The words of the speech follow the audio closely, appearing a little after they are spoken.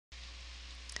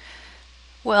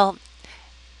Well,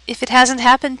 if it hasn't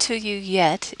happened to you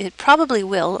yet, it probably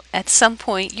will. At some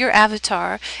point, your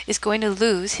avatar is going to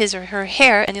lose his or her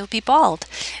hair and you'll be bald.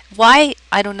 Why?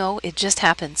 I don't know. It just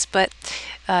happens. But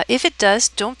if it does,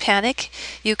 don't panic.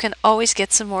 You can always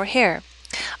get some more hair.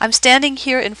 I'm standing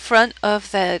here in front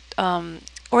of the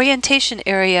orientation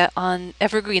area on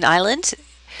Evergreen Island,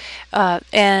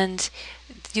 and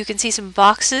you can see some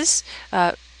boxes.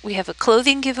 We have a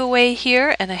clothing giveaway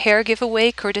here and a hair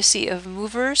giveaway courtesy of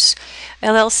Movers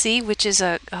LLC, which is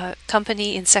a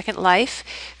company in Second Life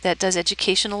that does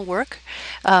educational work,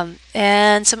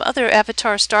 and some other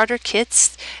avatar starter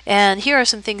kits. And here are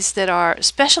some things that are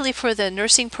especially for the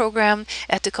nursing program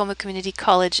at Tacoma Community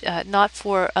College, not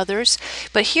for others.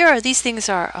 But here are these things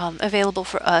are available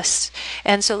for us.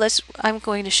 And so I'm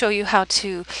going to show you how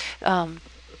to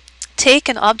take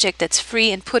an object that's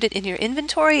free and put it in your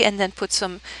inventory and then put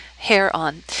some hair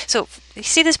on. So you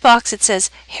see this box, it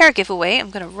says hair giveaway. I'm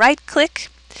going to right click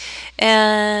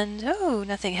and oh,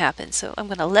 nothing happens. So I'm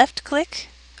going to left click.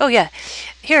 Oh yeah,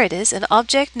 here it is. An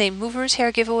object named Movers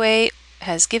Hair Giveaway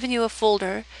has given you a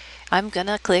folder. I'm going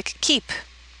to click keep.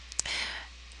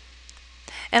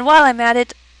 And while I'm at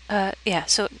it,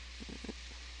 so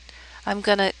I'm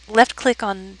going to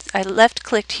I left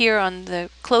clicked here on the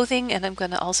clothing and I'm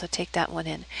going to also take that one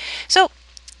in. So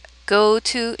go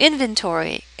to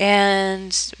inventory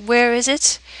and where is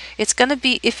it? It's going to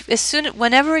be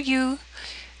whenever you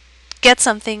get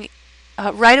something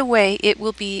right away, it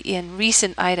will be in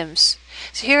recent items.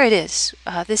 So here it is.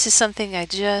 This is something I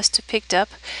just picked up.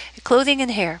 Clothing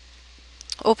and hair.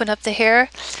 Open up the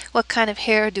hair. What kind of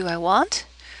hair do I want?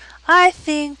 I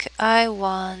think I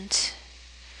want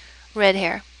red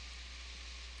hair.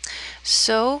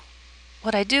 So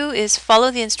what I do is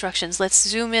follow the instructions. Let's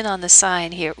zoom in on the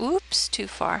sign here. Oops, too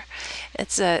far.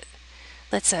 Let's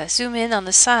zoom in on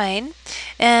the sign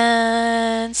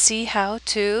and see how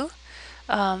to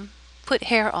put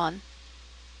hair on.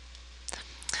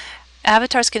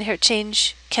 Avatars can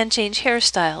change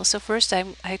hairstyles. So first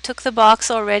I took the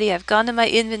box already. I've gone to my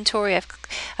inventory.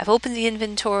 I've opened the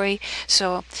inventory.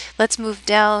 So let's move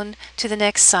down to the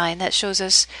next sign that shows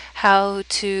us how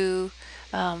to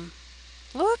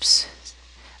whoops.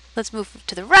 Let's move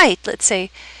to the right. Let's say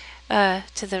to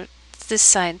this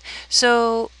sign.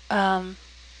 So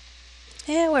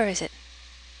where is it?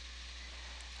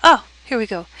 Oh, here we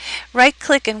go. Right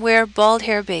click and wear bald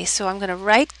hair base. So I'm going to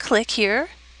right click here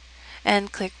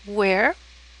and click wear,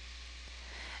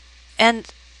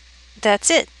 and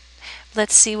that's it.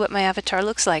 Let's see what my avatar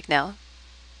looks like now.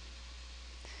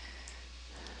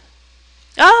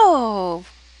 Oh,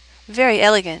 very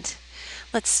elegant.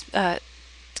 Let's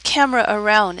camera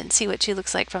around and see what she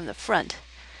looks like from the front.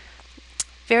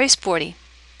 Very sporty.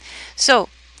 So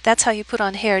that's how you put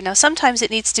on hair. Now sometimes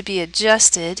it needs to be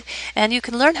adjusted, and you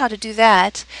can learn how to do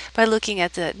that by looking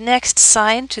at the next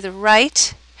sign to the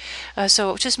right.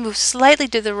 So just move slightly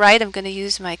to the right. I'm going to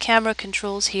use my camera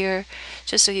controls here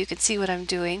just so you can see what I'm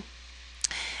doing.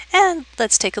 And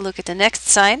let's take a look at the next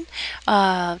sign.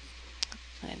 And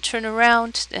turn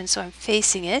around, and so I'm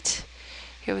facing it.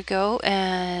 Here we go,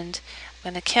 and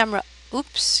I'm going to camera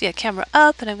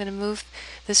up, and I'm going to move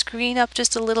the screen up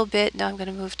just a little bit. Now I'm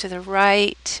going to move to the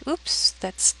right. Oops,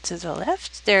 that's to the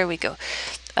left. There we go.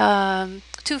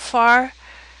 Too far.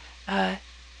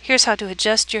 Here's how to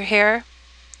adjust your hair.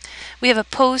 We have a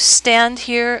pose stand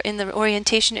here in the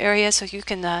orientation area, so you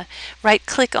can right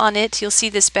click on it. You'll see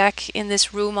this back in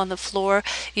this room on the floor.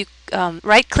 You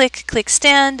right click, click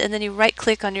stand, and then you right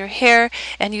click on your hair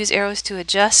and use arrows to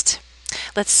adjust.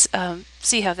 Let's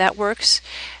see how that works.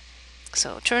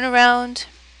 So turn around.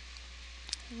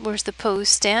 Where's the pose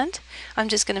stand? I'm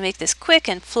just going to make this quick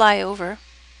and fly over.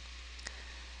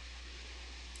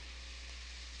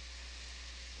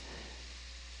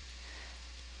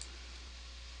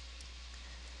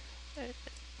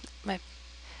 My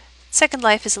Second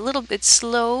Life is a little bit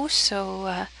slow,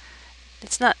 so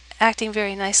it's not acting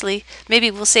very nicely. Maybe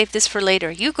we'll save this for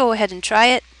later. You go ahead and try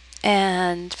it,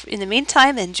 and in the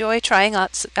meantime, enjoy trying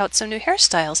out some new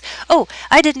hairstyles. Oh,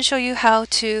 I didn't show you how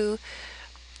to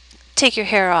take your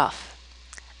hair off.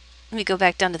 Let me go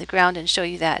back down to the ground and show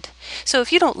you that. So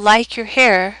if you don't like your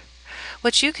hair,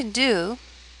 what you can do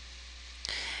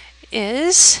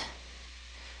is...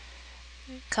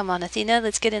 Come on, Athena,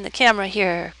 let's get in the camera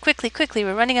here. Quickly, quickly,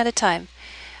 we're running out of time.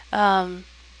 I'm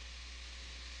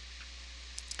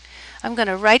going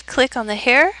to right click on the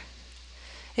hair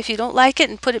if you don't like it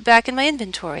and put it back in my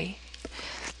inventory.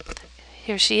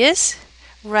 Here she is.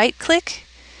 Right click,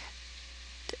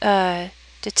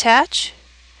 detach,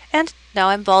 and now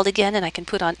I'm bald again and I can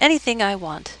put on anything I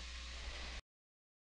want.